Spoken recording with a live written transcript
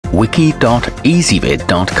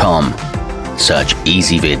wiki.ezvid.com. Search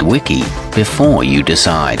Ezvid Wiki before you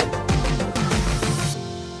decide.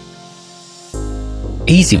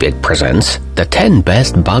 Ezvid presents the 10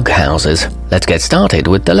 best bug houses. Let's get started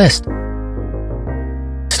with the list.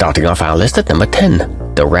 Starting off our list at number 10,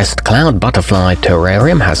 the restcloud butterfly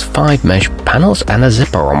terrarium has 5 mesh panels and a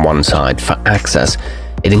zipper on one side for access.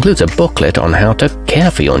 It includes a booklet on how to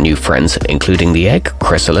care for your new friends, including the egg,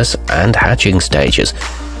 chrysalis, and hatching stages.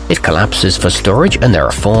 It collapses for storage and there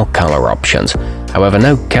are 4 color options. However,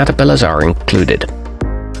 no caterpillars are included.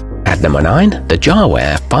 At number 9, the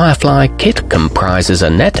jarware firefly kit comprises a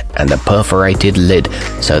net and a perforated lid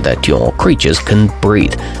so that your creatures can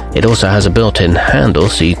breathe. It also has a built-in handle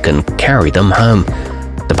so you can carry them home.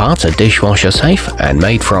 The parts are dishwasher safe and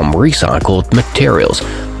made from recycled materials,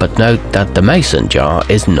 but note that the mason jar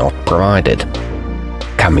is not provided.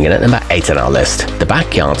 Coming in at number 8 on our list, the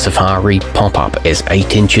backyard safari pop-up is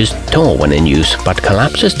 8 inches tall when in use, but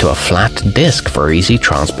collapses to a flat disc for easy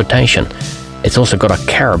transportation. It's also got a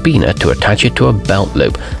carabiner to attach it to a belt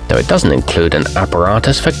loop, though it doesn't include an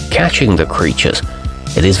apparatus for catching the creatures.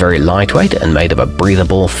 It is very lightweight and made of a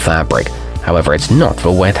breathable fabric, however it's not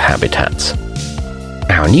for wet habitats.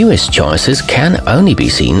 Our newest choices can only be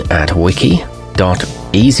seen at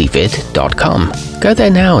wiki.ezvid.com. Go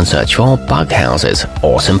there now and search for bug houses,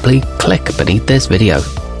 or simply click beneath this video.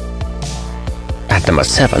 At number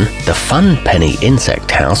 7, the funpeny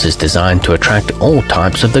insect house is designed to attract all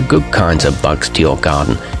types of the good kinds of bugs to your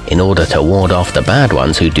garden in order to ward off the bad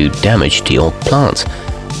ones who do damage to your plants.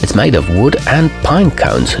 It's made of wood and pine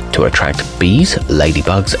cones to attract bees,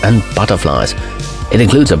 ladybugs, and butterflies. It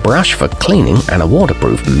includes a brush for cleaning and a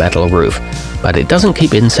waterproof metal roof, but it doesn't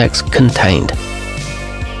keep insects contained.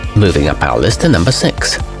 Moving up our list to number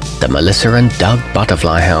 6. The Melissa and Doug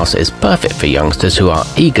butterfly house is perfect for youngsters who are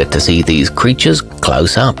eager to see these creatures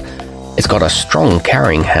close up. It's got a strong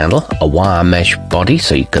carrying handle, a wire mesh body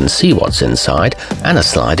so you can see what's inside, and a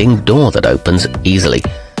sliding door that opens easily.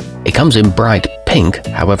 It comes in bright pink,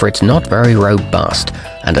 however it's not very robust,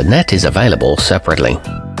 and a net is available separately.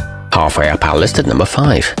 Halfway up our list at number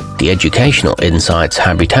 5. The educational insights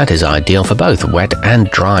habitat is ideal for both wet and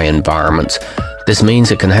dry environments. This means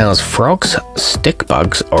it can house frogs, stick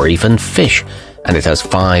bugs, or even fish, and it has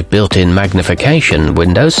 5 built-in magnification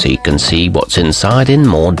windows so you can see what's inside in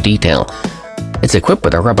more detail. It's equipped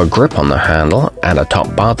with a rubber grip on the handle and a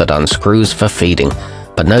top bar that unscrews for feeding,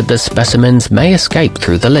 but note that specimens may escape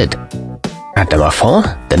through the lid. At number 4,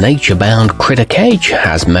 the nature-bound critter cage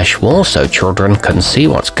has mesh walls so children can see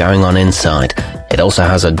what's going on inside. It also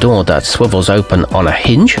has a door that swivels open on a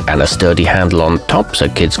hinge and a sturdy handle on top so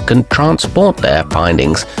kids can transport their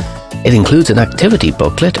findings. It includes an activity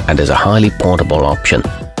booklet and is a highly portable option.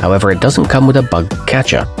 However, it doesn't come with a bug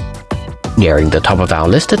catcher. Nearing the top of our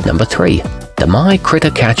list at number 3. The My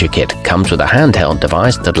Critter Catcher Kit comes with a handheld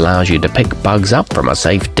device that allows you to pick bugs up from a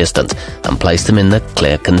safe distance and place them in the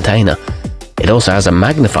clear container. It also has a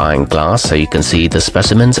magnifying glass so you can see the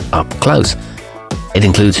specimens up close. It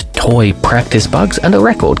includes toy practice bugs and a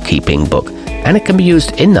record-keeping book, and it can be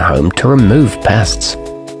used in the home to remove pests.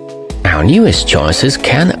 Our newest choices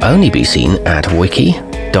can only be seen at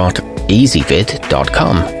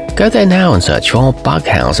wiki.ezvid.com. Go there now and search for bug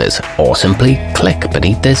houses, or simply click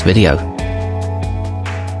beneath this video.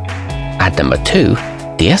 At number 2,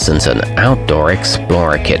 the Essenson Outdoor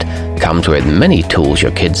Explorer Kit comes with many tools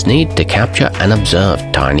your kids need to capture and observe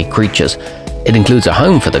tiny creatures. It includes a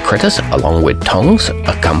home for the critters along with tongs,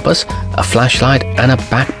 a compass, a flashlight, and a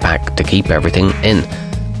backpack to keep everything in.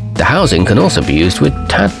 The housing can also be used with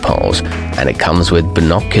tadpoles, and it comes with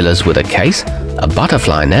binoculars with a case, a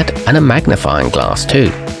butterfly net, and a magnifying glass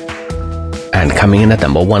too. And coming in at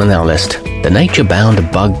number 1 on our list, the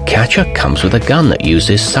nature-bound bug catcher comes with a gun that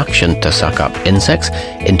uses suction to suck up insects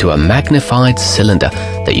into a magnified cylinder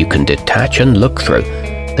that you can detach and look through.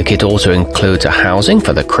 The kit also includes a housing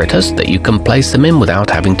for the critters that you can place them in without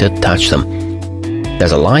having to touch them.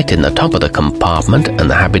 There's a light in the top of the compartment, and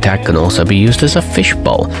the habitat can also be used as a fish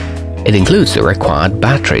bowl. It includes the required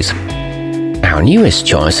batteries. Our newest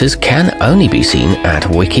choices can only be seen at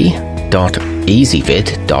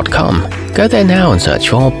wiki.ezvid.com. Go there now and search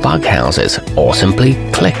for bug houses, or simply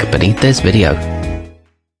click beneath this video.